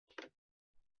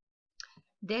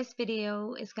This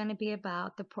video is going to be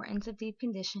about the importance of deep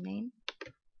conditioning.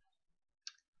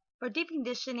 For deep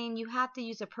conditioning, you have to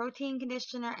use a protein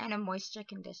conditioner and a moisture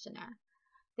conditioner.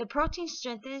 The protein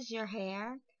strengthens your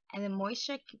hair and the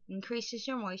moisture increases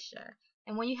your moisture.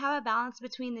 And when you have a balance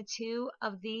between the two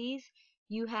of these,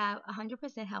 you have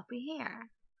 100% healthy hair.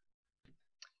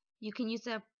 You can use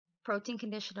a protein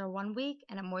conditioner 1 week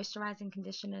and a moisturizing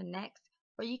conditioner next,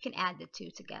 or you can add the two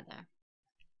together.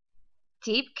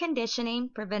 Deep conditioning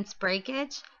prevents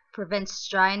breakage, prevents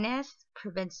dryness,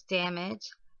 prevents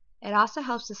damage. It also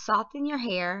helps to soften your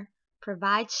hair,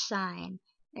 provides shine,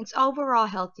 and it's overall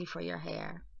healthy for your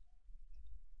hair.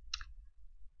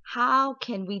 How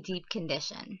can we deep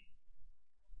condition?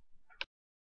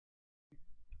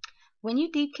 When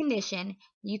you deep condition,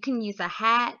 you can use a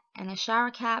hat and a shower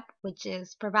cap, which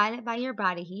is provided by your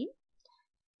body heat.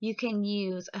 You can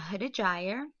use a hooded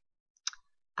dryer,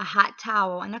 a hot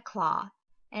towel, and a cloth.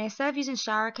 And instead of using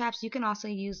shower caps, you can also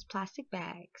use plastic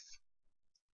bags.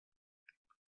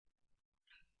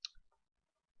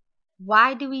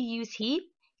 Why do we use heat?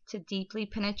 To deeply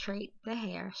penetrate the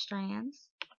hair strands.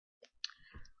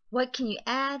 What can you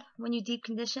add when you deep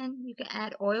condition? You can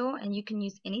add oil, and you can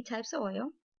use any types of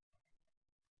oil.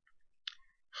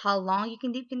 How long you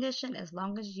can deep condition? As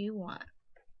long as you want.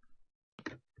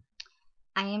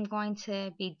 I am going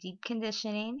to be deep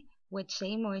conditioning with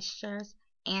Shea Moisture's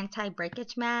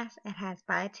anti-breakage mask. It has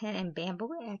biotin and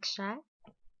bamboo extract.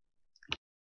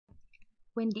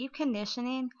 When deep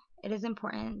conditioning, it is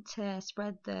important to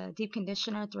spread the deep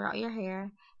conditioner throughout your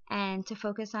hair and to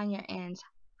focus on your ends.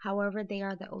 However, they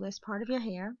are the oldest part of your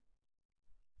hair.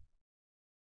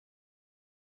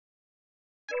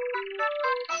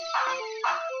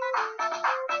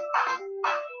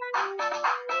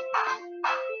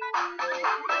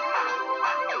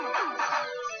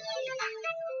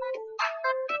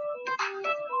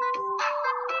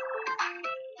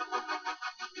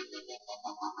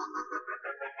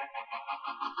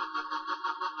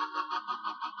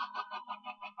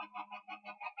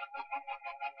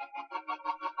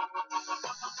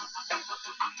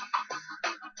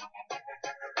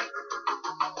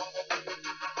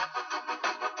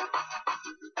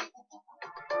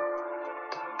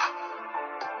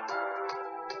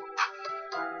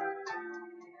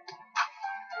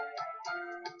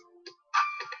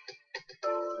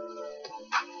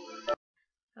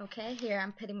 Okay, here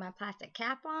I'm putting my plastic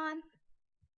cap on,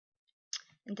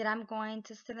 and then I'm going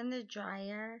to sit in the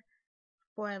dryer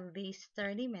for at least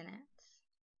 30 minutes.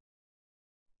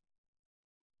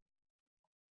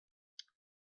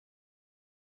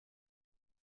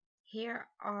 Here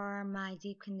are my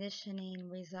deep conditioning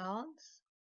results.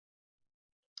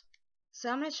 So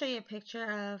I'm going to show you a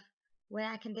picture of when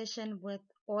I condition with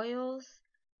oils,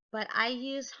 but I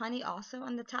used honey also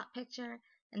on the top picture,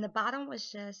 and the bottom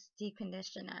was just deep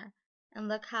conditioner. And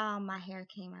look how my hair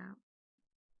came out.